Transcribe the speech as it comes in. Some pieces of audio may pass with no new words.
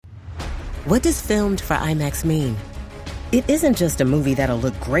What does filmed for IMAX mean? It isn't just a movie that'll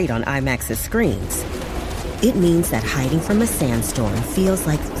look great on IMAX's screens. It means that hiding from a sandstorm feels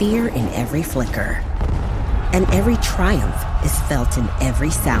like fear in every flicker. And every triumph is felt in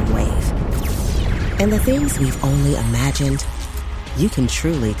every sound wave. And the things we've only imagined, you can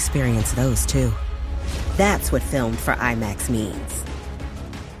truly experience those too. That's what filmed for IMAX means.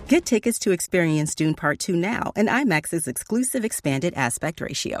 Get tickets to experience Dune Part 2 now and IMAX's exclusive expanded aspect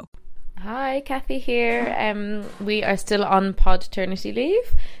ratio. Hi, Kathy here. We are still on paternity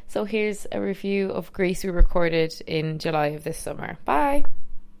leave, so here's a review of Grease we recorded in July of this summer. Bye.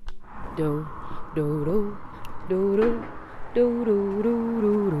 Do do do do do do do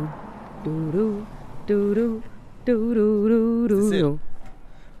do do do do do do do.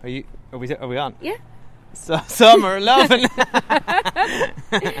 Are we on? Yeah. Summer loving.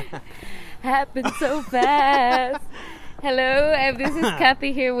 Happened so fast. Hello, this is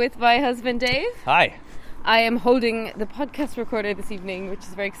Kathy here with my husband Dave. Hi. I am holding the podcast recorder this evening, which is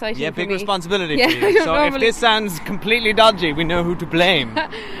very exciting for me. Yeah, big responsibility for you. So if this sounds completely dodgy, we know who to blame.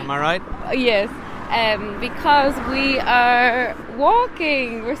 Am I right? Yes, because we are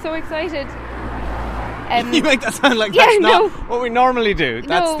walking. We're so excited. You make that sound like that's not what we normally do.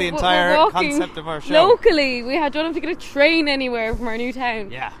 That's the entire concept of our show. Locally, we don't have to get a train anywhere from our new town.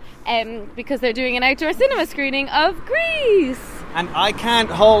 Yeah. Because they're doing an outdoor cinema screening of Grease. And I can't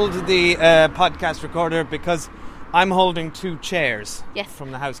hold the podcast recorder because I'm holding two chairs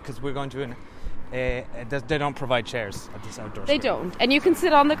from the house because we're going to they don't provide chairs at this outdoor They don't. And you can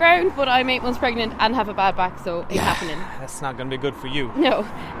sit on the ground, but I'm 8 months pregnant and have a bad back, so it's happening. That's not going to be good for you. No.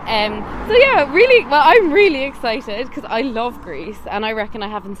 So yeah, really, well, I'm really excited because I love Grease and I reckon I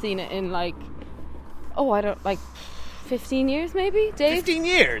haven't seen it in 15 years maybe, Dave? 15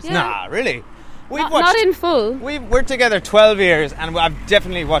 years? Yeah. Nah, really? Not in full. We're together 12 years and I've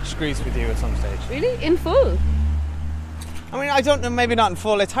definitely watched Grease with you at some stage. Really? In full? I mean, I don't know, maybe not in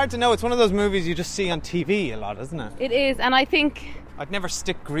full. It's hard to know. It's one of those movies you just see on TV a lot, isn't it? It is, and I think... I'd never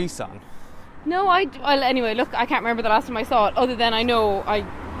stick Grease on. No, well, anyway, look, I can't remember the last time I saw it, other than I know I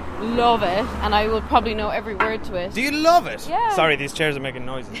love it, and I will probably know every word to it. Do you love it? Yeah. Sorry, these chairs are making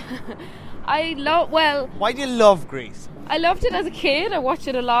noises. Why do you love Grease? I loved it as a kid. I watched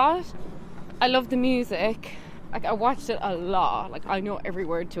it a lot. I loved the music. I watched it a lot. I know every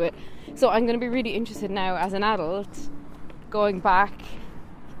word to it. So I'm going to be really interested now as an adult going back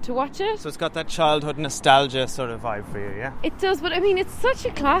to watch it. So it's got that childhood nostalgia sort of vibe for you, yeah? It does, but I mean, it's such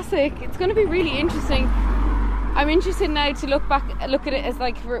a classic. It's going to be really interesting. I'm interested now to look at it as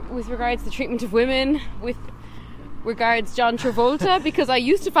with regards to the treatment of women, with regards John Travolta, because I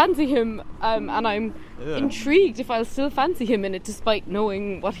used to fancy him, and I'm intrigued if I'll still fancy him in it despite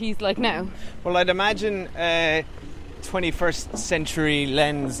knowing what he's like now. Well, I'd imagine 21st century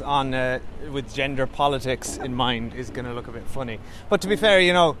lens on with gender politics in mind is going to look a bit funny. But to be fair,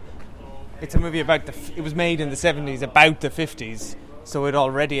 it's a movie about it was made in the 70s, about the 50s, so it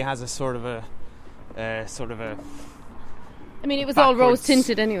already has a sort of a I mean, it was all rose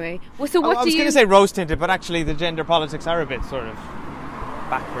tinted anyway. Well, so what I was going to say rose tinted, but actually the gender politics are a bit sort of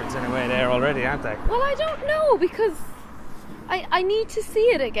backwards in a way there already, aren't they? Well, I don't know, because I need to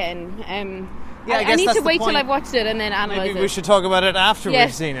see it again. I need to wait till I've watched it and then analyse it. Maybe we should talk about it after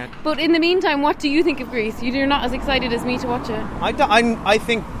we've seen it. But in the meantime, what do you think of Grease? You're not as excited as me to watch it.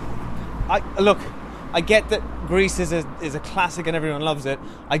 I get that Grease is a classic and everyone loves it.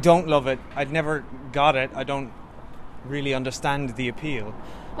 I don't love it. I'd never got it. I don't really understand the appeal.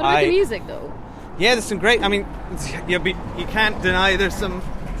 What about the music, though? Yeah, there's some great... I mean, you can't deny there's some...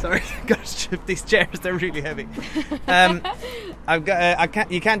 Sorry, I've got to shift these chairs. They're really heavy.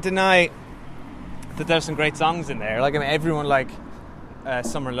 You can't deny that there's some great songs in there. Everyone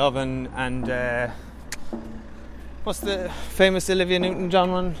Summer Lovin' and what's the famous Olivia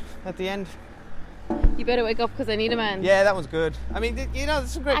Newton-John one at the end? You Better Wake Up Because I Need a Man. Yeah, that one's good. I mean,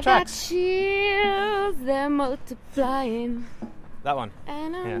 there's some great tracks. I got chills, they're multiplying. That one.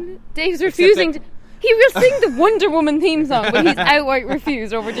 Dave's refusing he will sing the Wonder Woman theme song, but he's outright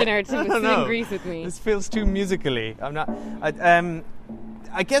refused over dinner to sing Grease with me. This feels too musically.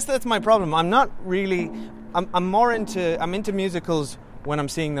 I guess that's my problem. I'm not really... I'm into musicals when I'm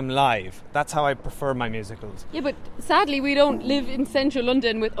seeing them live. That's how I prefer my musicals. Yeah, but sadly we don't live in central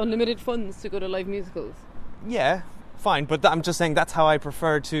London with unlimited funds to go to live musicals. Yeah, fine, but I'm just saying that's how I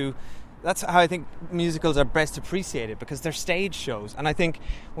prefer to... That's how I think musicals are best appreciated, because they're stage shows. And I think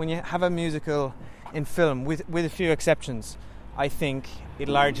when you have a musical in film, with a few exceptions, I think it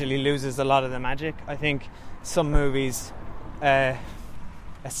largely loses a lot of the magic. I think some movies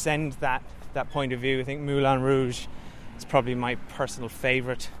ascend that point of view. I think Moulin Rouge is probably my personal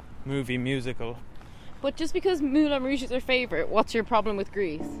favourite movie musical. But just because Moulin Rouge is our favourite, what's your problem with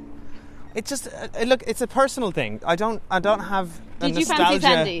Grease? It's just look. It's a personal thing. I don't have a Did you fancy nostalgia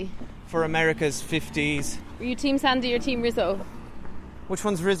Sandy? for America's 50s. Were you Team Sandy or Team Rizzo? Which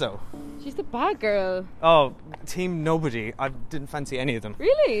one's Rizzo? She's the bad girl. Oh, Team Nobody. I didn't fancy any of them.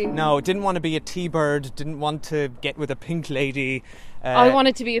 Really? No, didn't want to be a T-bird. Didn't want to get with a pink lady. I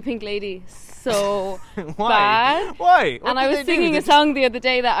wanted to be a pink lady so Why? bad. Why? What And I did was they do? singing They a just- song the other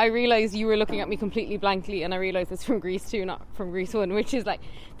day that I realised you were looking at me completely blankly, and I realised it's from Grease 2, not from Grease 1, which is like,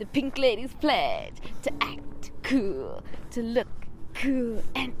 the pink lady's pledge to act cool, to look cool,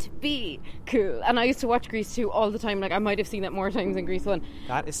 and to be cool. And I used to watch Grease 2 all the time. Like, I might have seen it more times than Grease 1.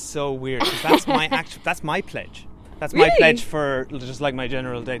 That is so weird. 'Cause that's my that's my pledge. That's my Really? pledge for just like my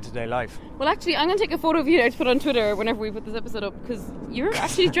general day-to-day life. Well, actually, I'm going to take a photo of you now to put on Twitter whenever we put this episode up, because you're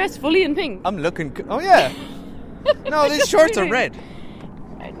actually dressed fully in pink. I'm looking. Oh yeah. No, these shorts are red.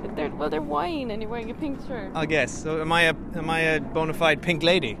 They're wine, and you're wearing a pink shirt. I guess. So am I a bona fide pink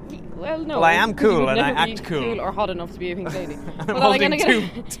lady? Well, no. Well, I am 'cause you cool would and I never be act cool. or hot enough to be a pink lady. I'm holding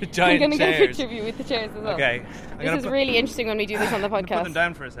two giant I'm going to get a chairs. picture of you with the chairs as well. Okay. This is really interesting when we do this on the Put them podcast.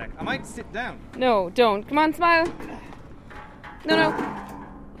 down for a sec. I might sit down. No, don't. Come on, smile. No.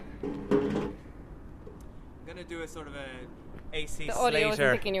 I'm gonna do a sort of a AC The audio isn't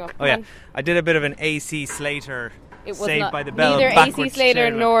Slater. picking you up. Oh Come yeah, on. I did a bit of an AC Slater. It was Saved not by the Bell. neither AC backwards Slater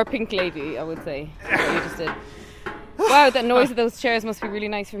chair. nor Pink Lady, I would say. What you just did. Wow, that noise of those chairs must be really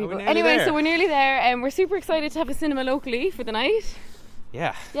nice for we're people. nearly Anyway, there. so we're nearly there, and we're super excited to have a cinema locally for the night.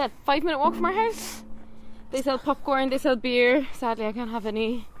 Yeah. Yeah, 5-minute walk from our house. They sell popcorn, they sell beer. Sadly, I can't have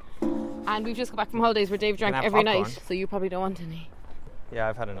any. And we've just got back from holidays where Dave drank have every popcorn. night, so you probably don't want any. Yeah,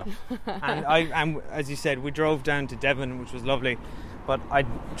 I've had enough. and as you said, we drove down to Devon, which was lovely. But I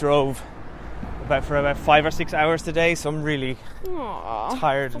drove for about 5 or 6 hours today, so I'm really Aww,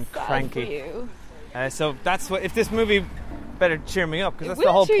 tired so and sad cranky. for you. So that's what. If this movie better cheer me up, because It that's will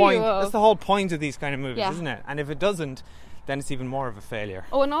the whole cheer you point. up. That's the whole point of these kind of movies, Yeah. isn't it? And if it doesn't, then it's even more of a failure.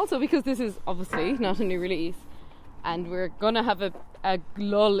 Oh, and also because this is obviously not a new release, and we're gonna have a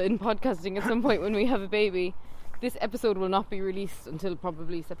lull in podcasting at some point when we have a baby. This episode will not be released until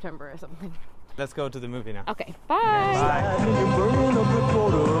probably September or something. Let's go to the movie now. Okay, bye.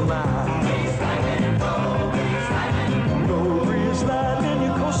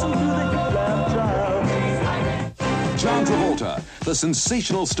 John Travolta, the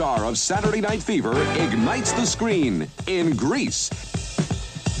sensational star of Saturday Night Fever, ignites the screen in Grease.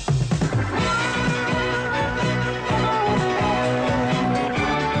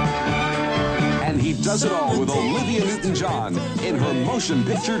 And he does it all with Olivia Newton-John in her motion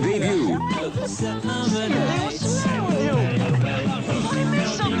picture debut.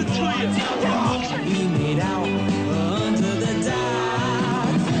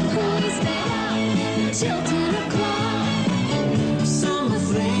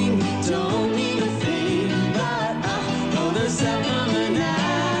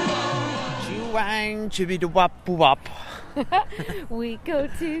 Choo-wang, chibby-da-wop-wop. We go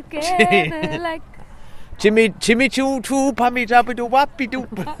together like. Chimmy choo choo pammy dabby do wappy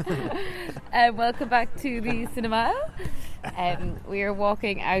doop. Welcome back to the cinema. We are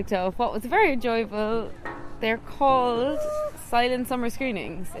walking out of what was very enjoyable. They're called silent summer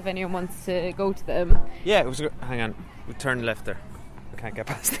screenings, if anyone wants to go to them. Yeah, it was. Hang on, we turn left there. We can't get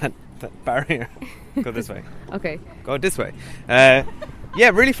past that barrier. Go this way. Okay. Go this way.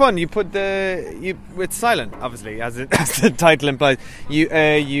 Yeah, really fun. You put it's silent, obviously, as the title implies.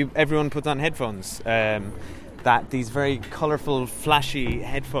 Everyone puts on headphones. These very colourful, flashy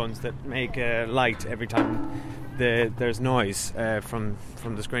headphones that make light every time there's noise from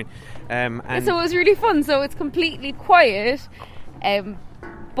the screen. And So it was really fun. So it's completely quiet.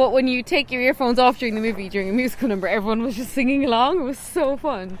 But when you take your earphones off during the movie, during a musical number, everyone was just singing along. It was so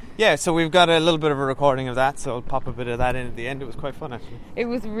fun. yeah, so we've got a little bit of a recording of that, so I'll pop a bit of that in at the end. It was quite fun, actually. It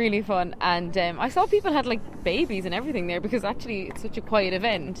was really fun. And I saw people had like babies and everything there, because actually it's such a quiet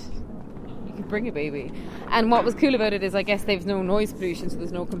event. You could bring a baby. And what was cool about it is I guess there's no noise pollution, so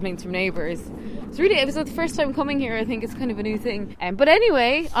there's no complaints from neighbours. It was the first time coming here. I think it's kind of a new thing. But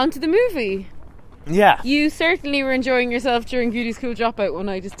anyway, on to the movie. Yeah. You certainly were enjoying yourself during Beauty School Dropout when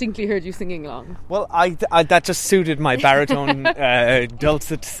I distinctly heard you singing along. Well, I that just suited my baritone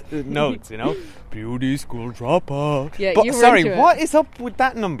dulcet notes, you know. Beauty School Dropout. Yeah, but you were sorry, into it. what is up with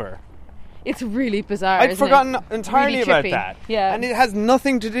that number? It's really bizarre. I'd isn't forgotten it? entirely Really about trippy. that. Yeah. And it has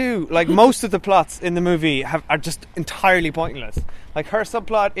nothing to do. Like most of the plots in the movie are just entirely pointless. Like her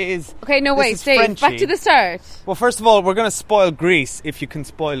subplot is. Okay, no this wait, is Dave. Frenchy. Back to the start. Well, first of all, we're going to spoil Grease if you can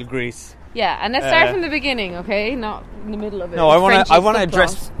spoil Grease. Yeah, and let's start from the beginning, okay? Not in the middle of it. No, I want to Frenchie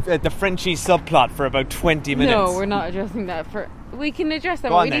address subplot. the Frenchie subplot for about 20 minutes. No, we're not addressing that. We can address that.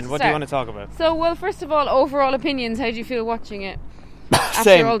 Go but on we then. need to What do you want to talk about? So, well, first of all, overall opinions. How do you feel watching it after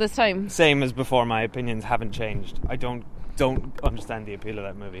Same. all this time? Same as before. My opinions haven't changed. I don't understand the appeal of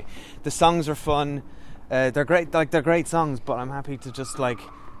that movie. The songs are fun. They're great. Like, they're great songs, but I'm happy to just like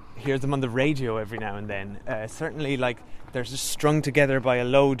hear them on the radio every now and then. Certainly, like, they're just strung together by a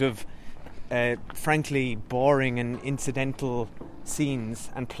load of frankly boring and incidental scenes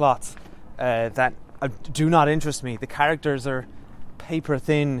and plots that do not interest me. The characters are paper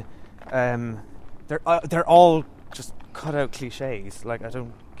thin. They're all just cut out cliches. Like, I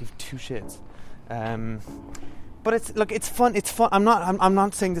don't give two shits. But it's fun. It's fun. I'm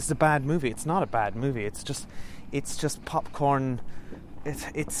not saying this is a bad movie. It's not a bad movie. It's just popcorn.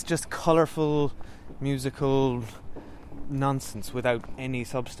 It's just colourful musical nonsense without any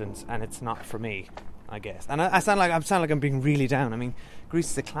substance, and it's not for me, I guess. And I sound like I'm being really down. I mean,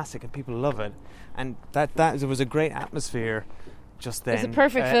 Grease is a classic and people love it, and that there was a great atmosphere just then. It's a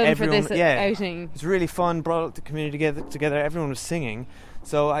perfect film for this outing. It's really fun. Brought the community together. Everyone was singing.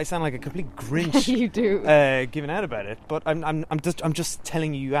 So I sound like a complete Grinch. You do. Giving out about it, but I'm just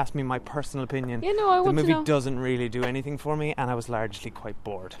telling you. You asked me my personal opinion. Yeah, no, I want to know. The movie doesn't really do anything for me, and I was largely quite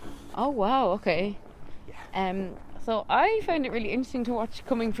bored. Oh wow, okay. Yeah. So I found it really interesting to watch,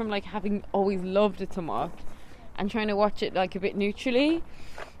 coming from like having always loved it somewhat, and trying to watch it like a bit neutrally.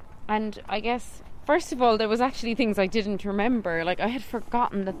 And I guess first of all, there was actually things I didn't remember. Like, I had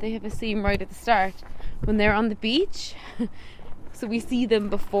forgotten that they have a scene right at the start when they're on the beach. So we see them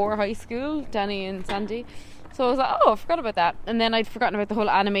before high school, Danny and Sandy. So I was like, oh, I forgot about that. And then I'd forgotten about the whole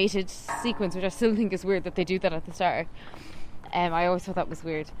animated sequence, which I still think is weird that they do that at the start. I always thought that was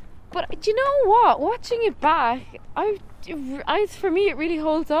weird. But do you know what? Watching it back, for me, it really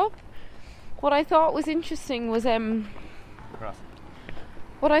holds up. What I thought was interesting was that,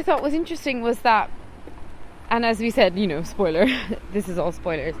 and as we said, spoiler. This is all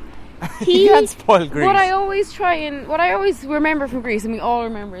spoilers. You can't spoil Grease. What I always remember from Grease, and we all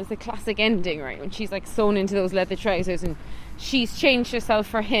remember, is the classic ending, right? When she's like sewn into those leather trousers and she's changed herself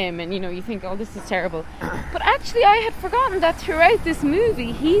for him, and you think, oh, this is terrible. But actually, I had forgotten that throughout this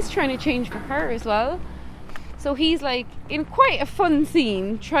movie, he's trying to change for her as well. So he's like in quite a fun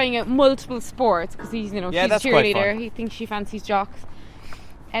scene, trying out multiple sports because he's, she's a cheerleader. He thinks she fancies jocks.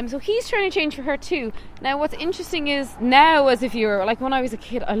 So he's trying to change for her too. Now what's interesting is, now as a viewer, like when I was a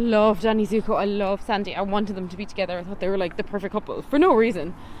kid, I loved Danny Zuko, I loved Sandy, I wanted them to be together. I thought they were like the perfect couple for no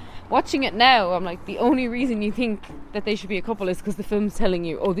reason. Watching it now, I'm like, the only reason you think that they should be a couple is because the film's telling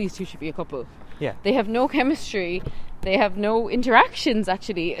you, oh, these two should be a couple. Yeah. They have no chemistry, they have no interactions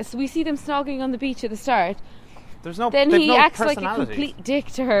actually. So we see them snogging on the beach at the start. Then he acts like a complete dick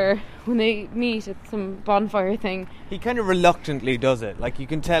to her when they meet at some bonfire thing. He kind of reluctantly does it. Like, you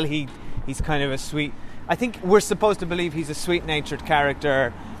can tell he's kind of a sweet... I think we're supposed to believe he's a sweet-natured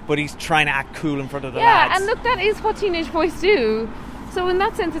character, but he's trying to act cool in front of the lads. Yeah, and look, that is what teenage boys do. So in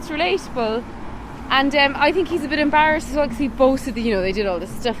that sense, it's relatable. And I think he's a bit embarrassed as well, because he boasted that, they did all this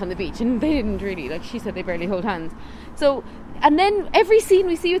stuff on the beach, and they didn't really. Like, she said they barely hold hands. So... And then every scene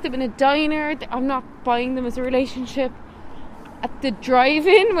we see with them in a diner, I'm not buying them as a relationship. At the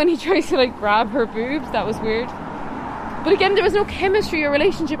drive-in, when he tries to grab her boobs, that was weird. But again, there was no chemistry or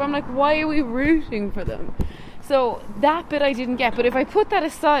relationship. I'm like, why are we rooting for them? So that bit I didn't get. But if I put that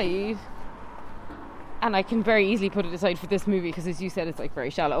aside, and I can very easily put it aside for this movie, because as you said, it's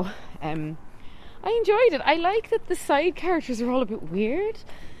very shallow. I enjoyed it. I like that the side characters are all a bit weird.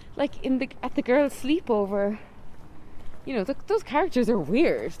 Like at the girls' sleepover. Those characters are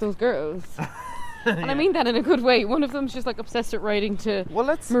weird, those girls. And I mean that in a good way. One of them's just obsessed with writing to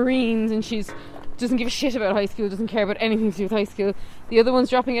Marines, and she's doesn't give a shit about high school, doesn't care about anything to do with high school. The other one's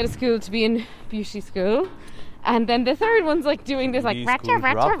dropping out of school to be in beauty school. And then the third one's doing this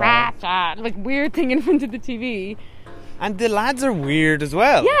ratcha weird thing in front of the TV. And the lads are weird as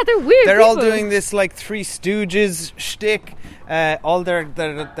well. Yeah, they're weird. They're all doing this Three Stooges shtick. All their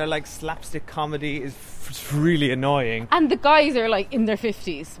slapstick comedy is really annoying. And the guys are in their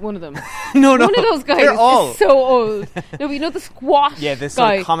 50s. One of them. No. One of those guys is so old. No, the squat. Yeah, this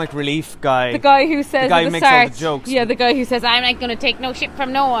guy. Comic relief guy. The guy who says, the guy who makes all the jokes. Yeah, the guy who says, I'm not going to take no shit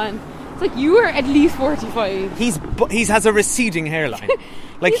from no one. It's you are at least 45. He has a receding hairline.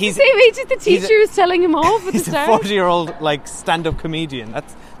 He's the same age as the teacher who's telling him off at the start. He's a 40-year-old stand-up comedian.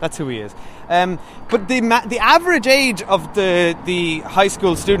 That's who he is. But the average age of the high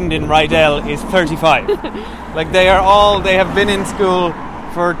school student in Rydell is 35. They have been in school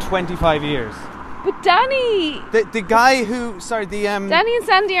for 25 years. But Danny The guy who, sorry, Danny and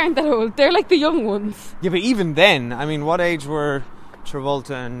Sandy aren't that old. They're like the young ones. yeah, but even then, I mean, what age were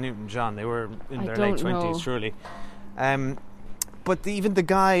Travolta and Newton-John? They were in their late 20s, surely. But even the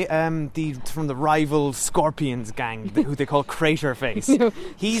guy from the rival Scorpions gang, who they call Crater Face,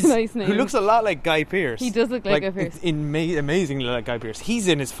 he's nice name. who looks a lot like Guy Pearce. He does look like Guy Pearce. Amazingly like Guy Pearce. He's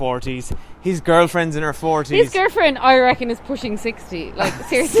in his 40s. His girlfriend's in her 40s. His girlfriend, I reckon, is pushing 60. Like,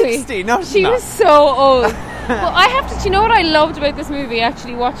 seriously. 60? No, she's she not. was so old. Well, I have to... Do you know what I loved about this movie,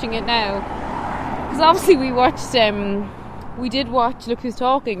 actually, watching it now? Because obviously we watched... we did watch Look Who's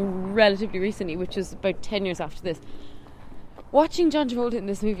Talking relatively recently, which was about 10 years after this. Watching John Travolta in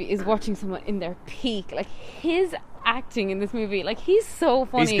this movie is watching someone in their peak. Like, his acting in this movie, like, he's so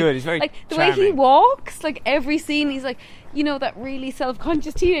funny. He's good. He's very like the charming. way he walks, like every scene, he's like, you know, that really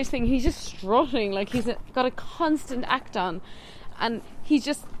self-conscious teenage thing. He's just strutting, like he's got a constant act on, and he's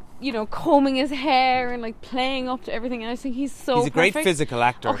just, you know, combing his hair and like playing up to everything. And I think he's so. He's a great perfect. physical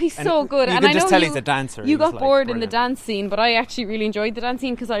actor. Oh, he's And so good. You and can I just know tell he's a dancer. You He's, got like, bored in the brilliant. dance scene, but I actually really enjoyed the dance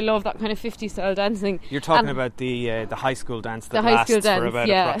scene because I love that kind of 50s style dancing. You're talking And- about the high school dance that The high lasts school for dance, about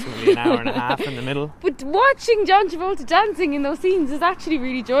yeah. approximately an hour and a half in the middle. But watching John Travolta dancing in those scenes is actually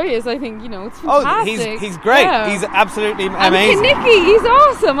really joyous. I think, you know, it's Oh, fantastic. he's great. Yeah. He's absolutely And amazing. Kinnicky, he's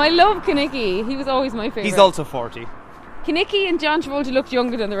awesome. I love Kinnicky. He was always my favourite. He's also 40. Kinnicky and John Travolta looked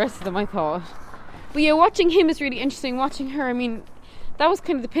younger than the rest of them, I thought. But yeah, watching him is really interesting. Watching her, I mean, that was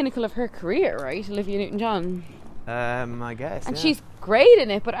kind of the pinnacle of her career, right? Olivia Newton-John. I guess. And yeah. she's great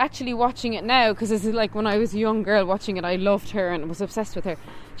in it, but actually watching it now, because it's like when I was a young girl watching it, I loved her and was obsessed with her.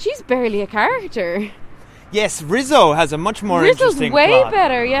 She's barely a character. Yes, Rizzo has a much more Rizzo's interesting way plot.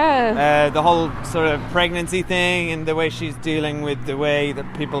 better, yeah. The whole sort of pregnancy thing and the way she's dealing with the way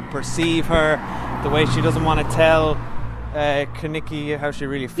that people perceive her, the way she doesn't want to tell Kinnicky how she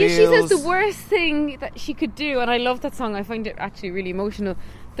really Yeah, feels. she says the worst thing that she could do, and I love that song. I find it actually really emotional.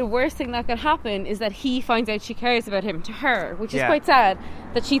 The worst thing that could happen is that he finds out she cares about him to her, which is Yeah. quite sad.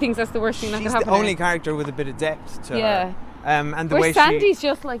 That she thinks that's the worst thing that She's could happen. the to only her. character with a bit of depth to Yeah. her. And the Where way Sandy's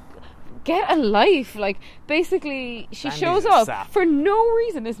just like, get a life. Like, basically, she Sandy's shows a up sap. for no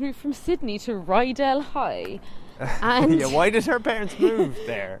reason. Is moved from Sydney to Rydell High, and yeah, why did her parents move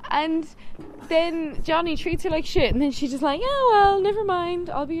there? and then Johnny treats her like shit, and then she's just like, oh well, never mind,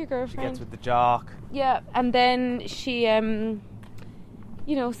 I'll be your She girlfriend. gets with the jock. Yeah, and then she,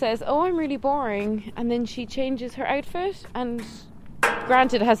 you know, says, oh, I'm really boring. And then she changes her outfit and,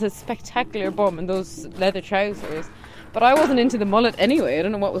 granted, has a spectacular bum and those leather trousers. But I wasn't into the mullet anyway. I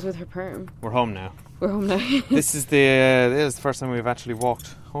don't know what was with her perm. We're home now. We're home now. This is the first time we've actually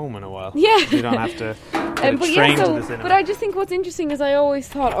walked home in a while. Yeah. We don't have to get a But train yeah, to the cinema. but I just think what's interesting is I always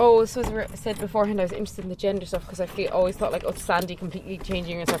thought, oh, so as I said beforehand, I was interested in the gender stuff because always thought like, oh, Sandy completely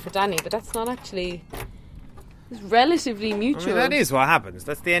changing herself for Danny, but that's not actually. It's relatively I mutual. mean, that is what happens.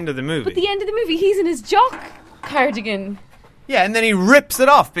 That's the end of the movie. But the end of the movie, he's in his jock cardigan. Yeah, and then he rips it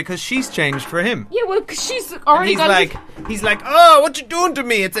off because she's changed for him. Yeah, well, 'cause she's And already he's got. he's like, oh, what you doing to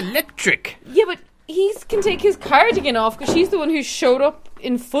me? It's electric. Yeah, but he can take his cardigan off because she's the one who showed up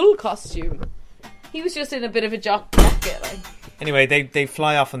in full costume. He was just in a bit of a jock jacket, like. Anyway, they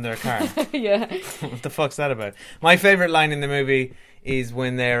fly off in their car. Yeah. What the fuck's that about? My favourite line in the movie is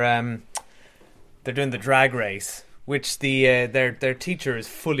when they're doing the drag race, which their teacher is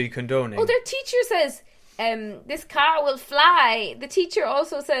fully condoning. Oh, their teacher says, this car will fly. The teacher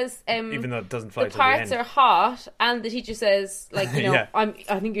also says, even though it doesn't fly the till the parts end. are hot, and the teacher says, like, you know, Yeah.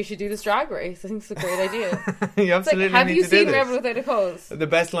 I think you should do this drag race. I think it's a great idea. You It's like, absolutely have need you to do seen this. Rebel Without a Cause? The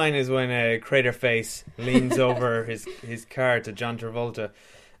best line is when Crater Face leans over his car to John Travolta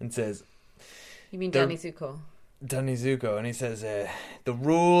and says, You mean They're- Danny Zuko? Danny Zuko, and he says, the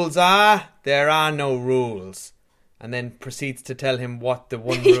rules are, there are no rules. And then proceeds to tell him what the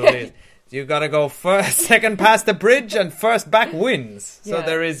one rule is. You gotta go first, second past the bridge, and first back wins. So Yeah.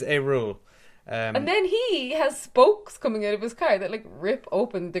 there is a rule. And then he has spokes coming out of his car that like rip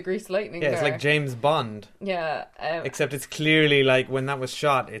open the greased lightning yeah, car. it's like James Bond. Yeah. Except it's clearly like when that was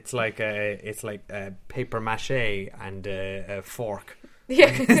shot, it's like paper mache and a fork. Yeah,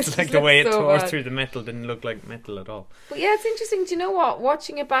 It's like the way it so tore bad. through the metal didn't look like metal at all. But yeah, it's interesting. Do you know what?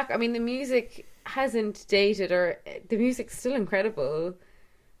 Watching it back, I mean, the music hasn't dated, or the music's still incredible.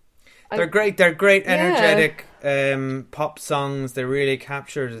 They're great. They're great, Yeah. energetic pop songs. They really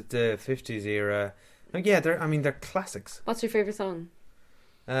captured the 50s era. Like, yeah, they're classics. What's your favourite song?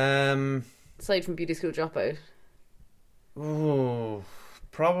 Um, Aside from Beauty School Dropout. ooh,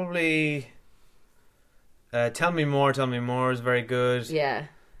 probably. Tell Me More is very good. Yeah.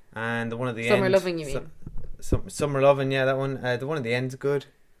 And the one at the Summer end. Loving, you mean? Summer Loving, yeah, that one. The one at the end's good.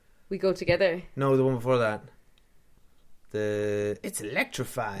 We Go Together. No, the one before that. It's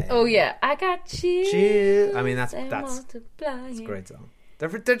Electrified. Oh yeah, I got chills. Chill. I mean, that's a great song.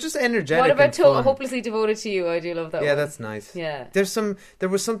 They're just energetic. What about and fun. Hopelessly Devoted to You? I do love that. Yeah, one. that's nice. Yeah. There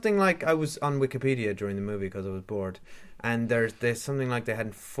was something like, I was on Wikipedia during the movie because I was bored, and there's something like they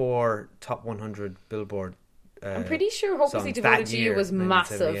had 4 top 100 Billboard. I'm pretty sure Hopelessly songs Devoted that to year, You was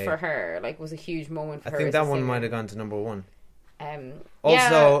massive 1978. for her. Like, was a huge moment for her. I think as that a one singer. might have gone to number 1. Yeah.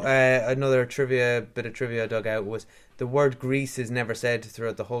 Also, another bit of trivia I dug out was the word grease is never said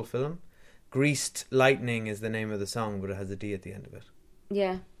throughout the whole film. Greased Lightning is the name of the song, but it has a D at the end of it.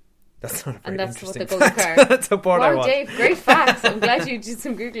 Yeah. That's not a very And that's what interesting the Golden fact. Car. That's how bored I Wow, was. Dave, great facts. I'm glad you did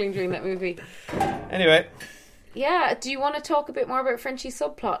some Googling during that movie. Anyway. Yeah, do you want to talk a bit more about Frenchie's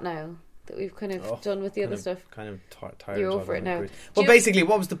subplot now? That we've kind of done with the other stuff. Kind of tired. You're of over talking it about now. Grease. Do Well, you- basically,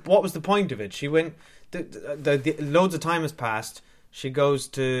 what was the point of it? She went. The loads of time has passed. She goes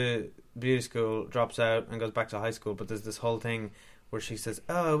to beauty school, drops out, and goes back to high school. But there's this whole thing where she says,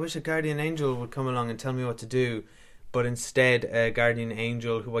 "Oh, I wish a guardian angel would come along and tell me what to do." But instead, a guardian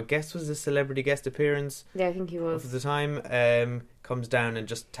angel, who I guess was a celebrity guest appearance Yeah, I think he was. of the time, comes down and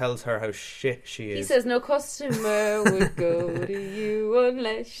just tells her how shit she is. He says no customer would go to you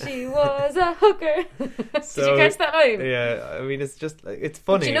unless she was a hooker. Did you catch that line? Yeah, I mean, it's just, it's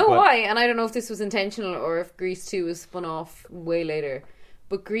funny. Do you know but why? And I don't know if this was intentional or if Grease 2 was spun off way later.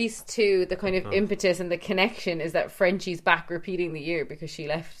 But Grease 2, the kind of impetus and the connection is that Frenchie's back repeating the year because she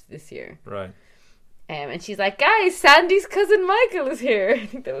left this year. Right. And she's like, guys, Sandy's cousin Michael is here. I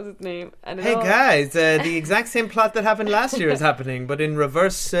think that was his name. And it Hey all- guys, the exact same plot that happened last year is happening, but in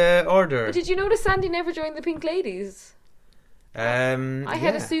reverse order. But did you notice Sandy never joined the Pink Ladies? I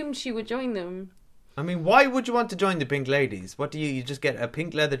had yeah. assumed she would join them. I mean, why would you want to join the Pink Ladies? What do you just get a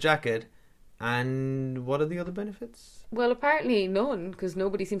pink leather jacket, and what are the other benefits? Well, apparently none, because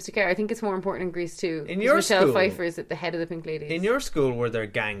nobody seems to care. I think it's more important in Grease 2. In 'cause your Michelle school- Pfeiffer is at the head of the Pink Ladies. In your school, were there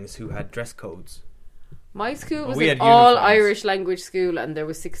gangs who had dress codes? My school was we an had all uniforms. Irish language school, and there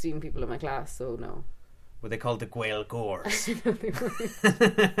was 16 people in my class, so no. Were they called the Gael Gores?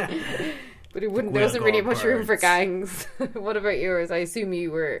 But it wouldn't. There Well, wasn't really God, much room for birds. gangs. What about yours? I assume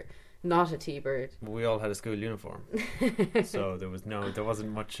you were not a T-bird. We all had a school uniform, so there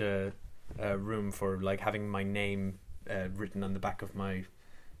wasn't much room for like having my name written on the back of my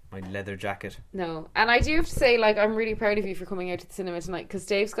leather jacket. No, and I do have to say, like, I'm really proud of you for coming out to the cinema tonight because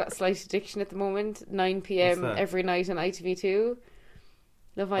Dave's got Slight Addiction at the moment, 9 p.m. What's that? every night on ITV2.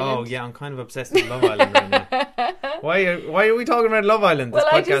 Love Oh Island. yeah, I'm kind of obsessed with Love Island right now. Why are we talking about Love Island? This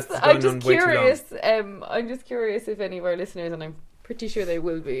Well, podcast is I'm going on just way too long. curious. I'm just curious if any of our listeners, and I'm pretty sure they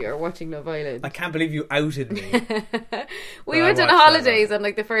will be, are watching Love Island. I can't believe you outed me. We I went on watched holidays, that. and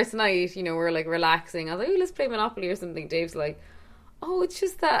like the first night, you know, we're like relaxing. I was like, "Oh, let's play Monopoly or something." Dave's like, "Oh, it's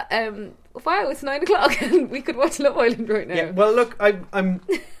just that. Wow, it's 9 o'clock, and we could watch Love Island right now." Yeah, well, look, I'm.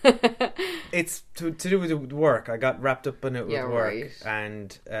 It's to do with work. I got wrapped up in it with Yeah, work, right.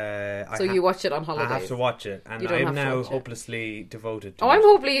 and So you watch it on I holidays. have to watch it, and You don't I'm have to now watch it. hopelessly devoted to Oh, it. I'm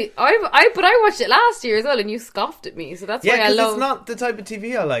hopefully but I watched it last year as well, and you scoffed at me, so that's Yeah, why I because love. it's not the type of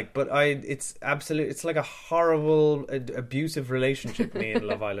TV I like, but it's absolute. It's like a horrible, abusive relationship. Me and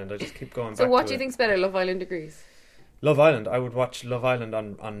Love Island. I just keep going back. So what to do you it. think's better, Love Island or Grease? Love Island. I would watch Love Island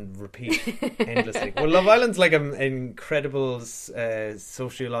on repeat endlessly. Well, Love Island's like an incredible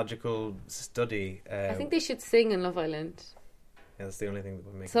sociological study. I think they should sing in Love Island. Yeah, that's the only thing that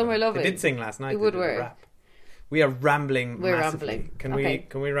would make. Summer it better. Lovin'. They did sing last night. It They would did a work. rap. We are rambling. We're massively. rambling.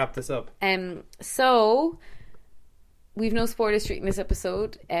 Can we wrap this up? So we've no spoiler streak in this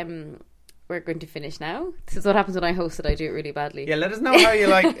episode. We're going to finish now. This is what happens when I host it. I do it really badly. Yeah, let us know how you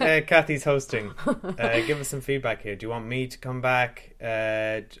like Kathy's hosting. Give us some feedback here. Do you want me to come back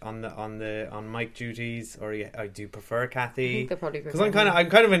on mic duties, or do you prefer Kathy? I think they'll probably Because prefer I'm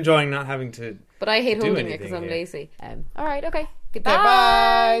kind of enjoying not having to. But I hate do holding it anything because I'm here. lazy. All right, okay.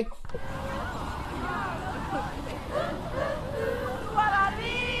 Goodbye. Bye.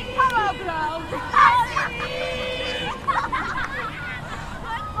 Come on, girls.